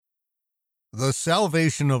The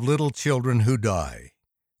Salvation of Little Children Who Die.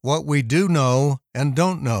 What We Do Know and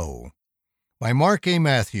Don't Know, by Mark A.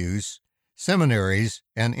 Matthews, Seminaries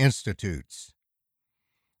and Institutes.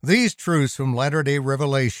 These truths from Latter-day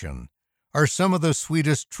Revelation are some of the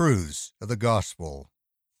sweetest truths of the gospel.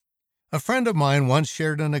 A friend of mine once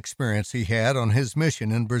shared an experience he had on his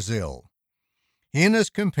mission in Brazil. He and his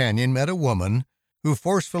companion met a woman who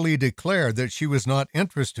forcefully declared that she was not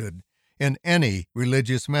interested in any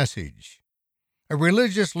religious message. A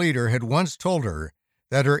religious leader had once told her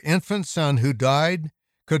that her infant son who died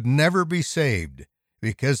could never be saved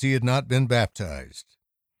because he had not been baptized.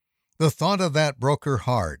 The thought of that broke her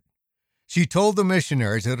heart. She told the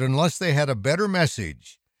missionaries that unless they had a better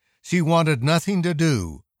message, she wanted nothing to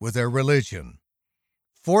do with their religion.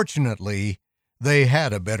 Fortunately, they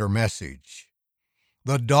had a better message.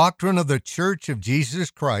 The doctrine of the Church of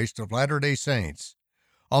Jesus Christ of Latter-day Saints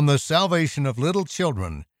on the salvation of little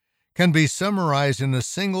children can be summarized in a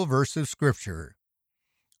single verse of Scripture.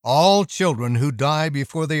 All children who die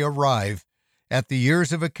before they arrive at the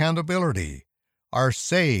years of accountability are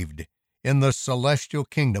saved in the celestial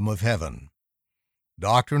kingdom of heaven.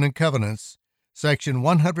 Doctrine and Covenants, section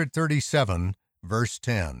 137, verse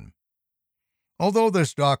 10. Although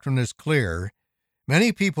this doctrine is clear,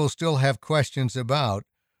 many people still have questions about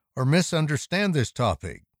or misunderstand this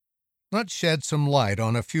topic. Let's shed some light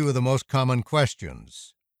on a few of the most common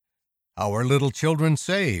questions. How are little children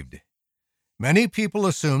saved? Many people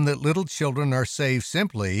assume that little children are saved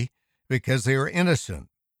simply because they are innocent.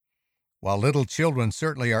 While little children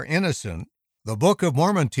certainly are innocent, the Book of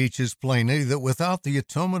Mormon teaches plainly that without the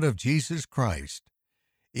atonement of Jesus Christ,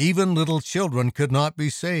 even little children could not be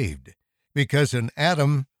saved, because in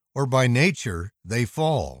Adam or by nature they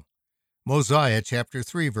fall. Mosiah chapter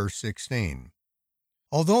 3, verse 16.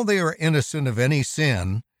 Although they are innocent of any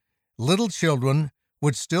sin, little children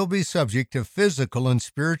would still be subject to physical and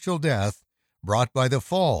spiritual death brought by the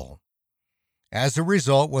fall. As a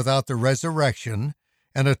result, without the resurrection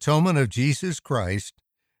and atonement of Jesus Christ,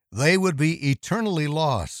 they would be eternally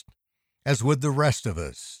lost, as would the rest of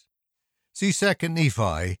us. See 2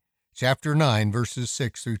 Nephi, chapter 9, verses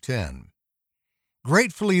 6 through 10.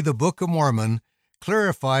 Gratefully, the Book of Mormon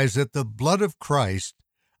clarifies that the blood of Christ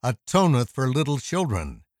atoneth for little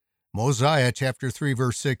children, Mosiah chapter 3,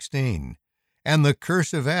 verse 16, and the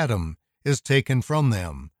curse of Adam is taken from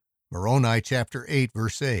them, Moroni chapter 8,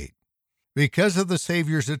 verse 8. Because of the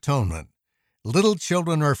Savior's atonement, little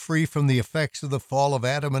children are free from the effects of the fall of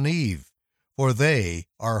Adam and Eve, for they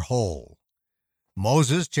are whole.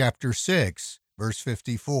 Moses chapter 6, verse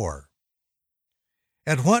 54.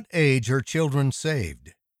 At what age are children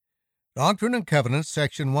saved? Doctrine and Covenants,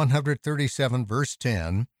 section 137, verse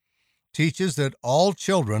 10, teaches that all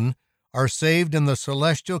children are saved in the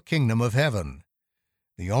celestial kingdom of heaven.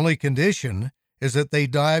 The only condition is that they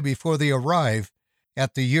die before they arrive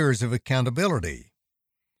at the years of accountability.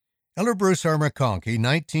 Elder Bruce R. McConkie,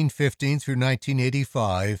 1915 through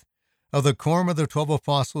 1985, of the Quorum of the 12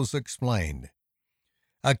 Apostles, explained,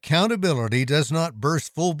 accountability does not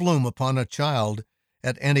burst full bloom upon a child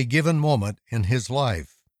at any given moment in his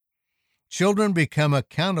life. Children become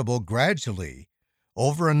accountable gradually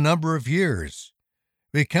over a number of years.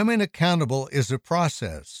 Becoming accountable is a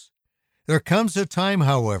process. There comes a time,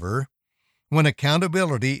 however, when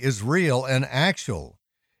accountability is real and actual,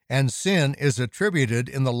 and sin is attributed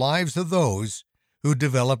in the lives of those who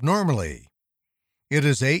develop normally. It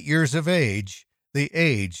is 8 years of age, the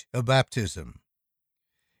age of baptism.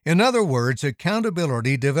 In other words,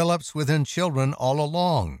 accountability develops within children all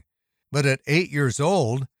along, but at 8 years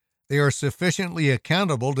old, they are sufficiently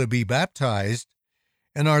accountable to be baptized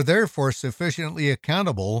and are therefore sufficiently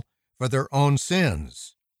accountable for their own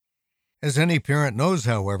sins. As any parent knows,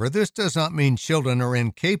 however, this does not mean children are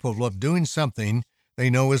incapable of doing something they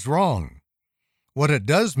know is wrong. What it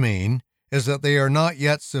does mean is that they are not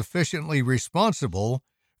yet sufficiently responsible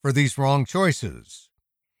for these wrong choices.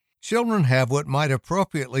 Children have what might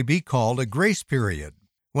appropriately be called a grace period,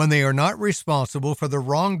 when they are not responsible for their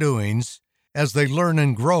wrongdoings as they learn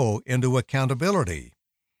and grow into accountability.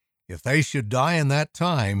 If they should die in that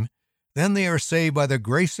time, then they are saved by the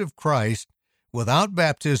grace of Christ without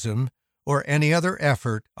baptism or any other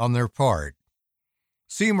effort on their part.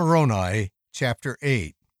 See Moroni, chapter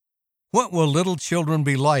 8. What will little children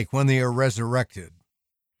be like when they are resurrected?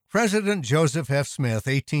 President Joseph F. Smith,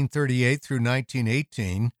 1838 through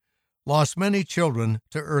 1918, lost many children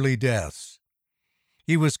to early deaths.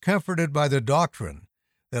 He was comforted by the doctrine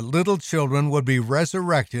that little children would be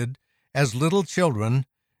resurrected as little children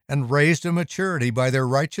and raised to maturity by their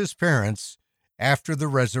righteous parents after the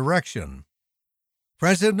resurrection.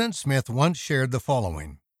 President Smith once shared the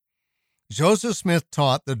following: Joseph Smith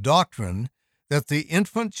taught the doctrine that the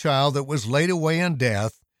infant child that was laid away in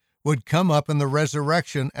death would come up in the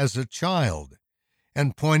resurrection as a child.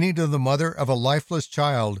 And pointing to the mother of a lifeless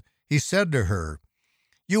child, he said to her,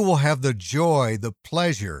 "You will have the joy, the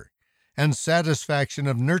pleasure, and satisfaction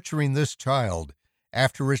of nurturing this child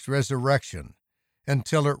after its resurrection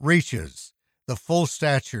until it reaches the full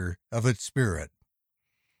stature of its spirit."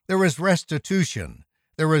 There is restitution,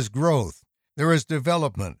 there is growth, there is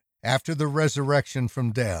development after the resurrection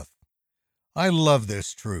from death. I love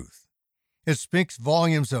this truth. It speaks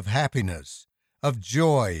volumes of happiness, of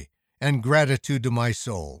joy, and gratitude to my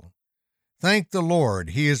soul. Thank the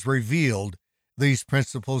Lord, He has revealed these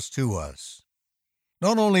principles to us.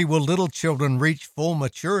 Not only will little children reach full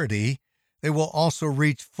maturity, they will also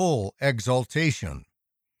reach full exaltation.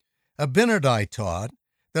 Abinadi taught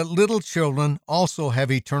that little children also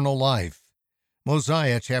have eternal life.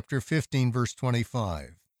 Mosiah chapter 15, verse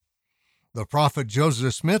 25. The prophet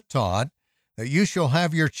Joseph Smith taught that you shall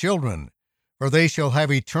have your children, for they shall have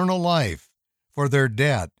eternal life, for their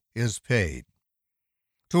debt is paid.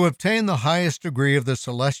 To obtain the highest degree of the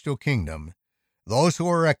celestial kingdom, those who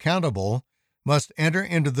are accountable must enter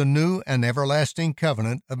into the new and everlasting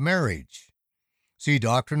covenant of marriage. See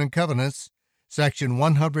Doctrine and Covenants, section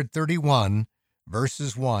 131,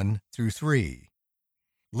 verses 1 through 3.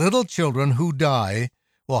 Little children who die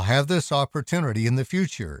will have this opportunity in the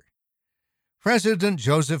future. President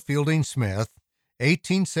Joseph Fielding Smith,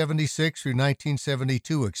 1876 through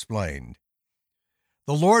 1972, explained,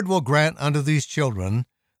 "The Lord will grant unto these children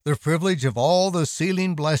the privilege of all the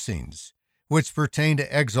sealing blessings which pertain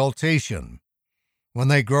to exaltation. When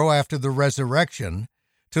they grow after the resurrection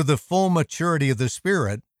to the full maturity of the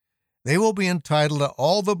Spirit, they will be entitled to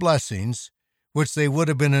all the blessings which they would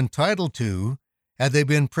have been entitled to had they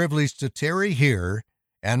been privileged to tarry here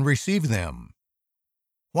and receive them."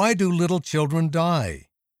 Why do little children die?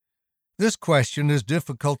 This question is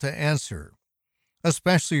difficult to answer,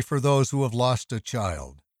 especially for those who have lost a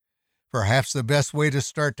child. Perhaps the best way to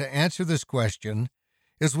start to answer this question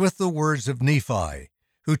is with the words of Nephi,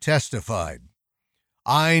 who testified,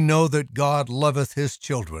 "I know that God loveth his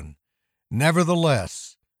children.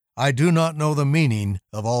 Nevertheless, I do not know the meaning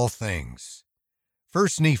of all things."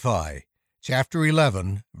 1 Nephi, chapter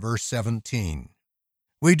 11, verse 17.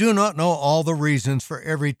 We do not know all the reasons for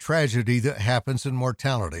every tragedy that happens in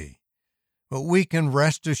mortality, but we can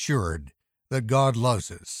rest assured that God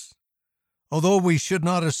loves us. Although we should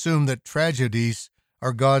not assume that tragedies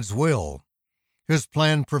are God's will, His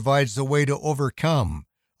plan provides the way to overcome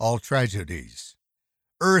all tragedies.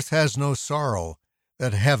 Earth has no sorrow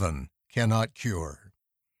that heaven cannot cure.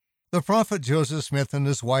 The prophet Joseph Smith and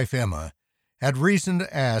his wife Emma had reason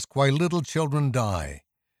to ask why little children die.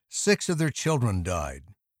 6 of their children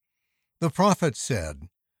died. The prophet said,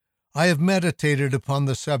 "I have meditated upon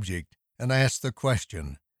the subject and asked the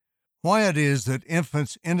question, why it is that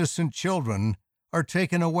infants, innocent children, are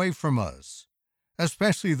taken away from us,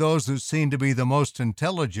 especially those who seem to be the most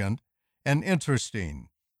intelligent and interesting.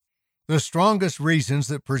 The strongest reasons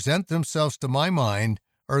that present themselves to my mind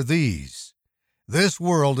are these. This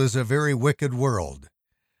world is a very wicked world.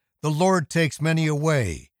 The Lord takes many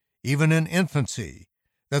away, even in infancy,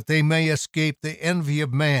 that they may escape the envy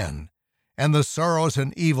of man and the sorrows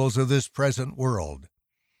and evils of this present world.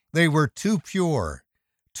 They were too pure,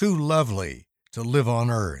 too lovely to live on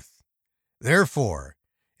earth. Therefore,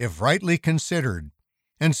 if rightly considered,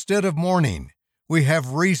 instead of mourning, we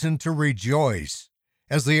have reason to rejoice,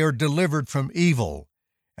 as they are delivered from evil,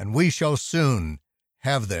 and we shall soon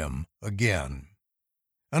have them again."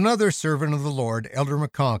 Another servant of the Lord, Elder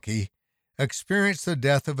McConkie, experienced the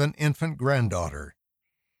death of an infant granddaughter.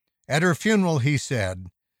 At her funeral, he said,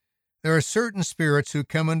 "There are certain spirits who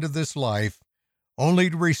come into this life only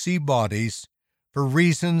to receive bodies for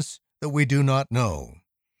reasons that we do not know,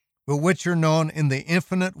 but which are known in the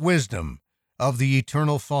infinite wisdom of the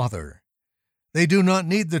Eternal Father. They do not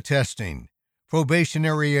need the testing,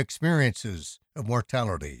 probationary experiences of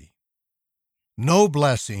mortality. No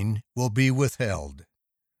blessing will be withheld.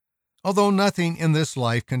 Although nothing in this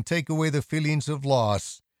life can take away the feelings of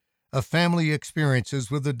loss a family experiences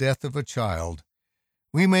with the death of a child,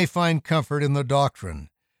 we may find comfort in the doctrine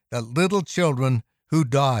that little children who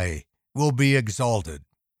die will be exalted.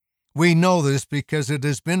 We know this because it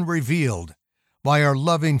has been revealed by our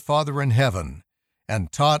loving Father in heaven and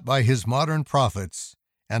taught by his modern prophets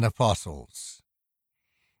and apostles.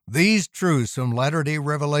 These truths from Latter-day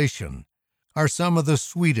Revelation are some of the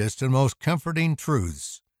sweetest and most comforting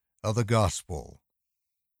truths of the gospel.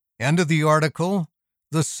 End of the article,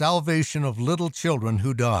 The Salvation of Little Children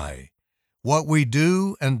Who Die, What We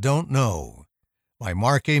Do and Don't Know, by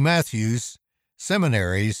Mark A. Matthews,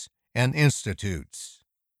 Seminaries and Institutes.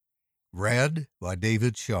 Read by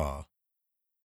David Shaw.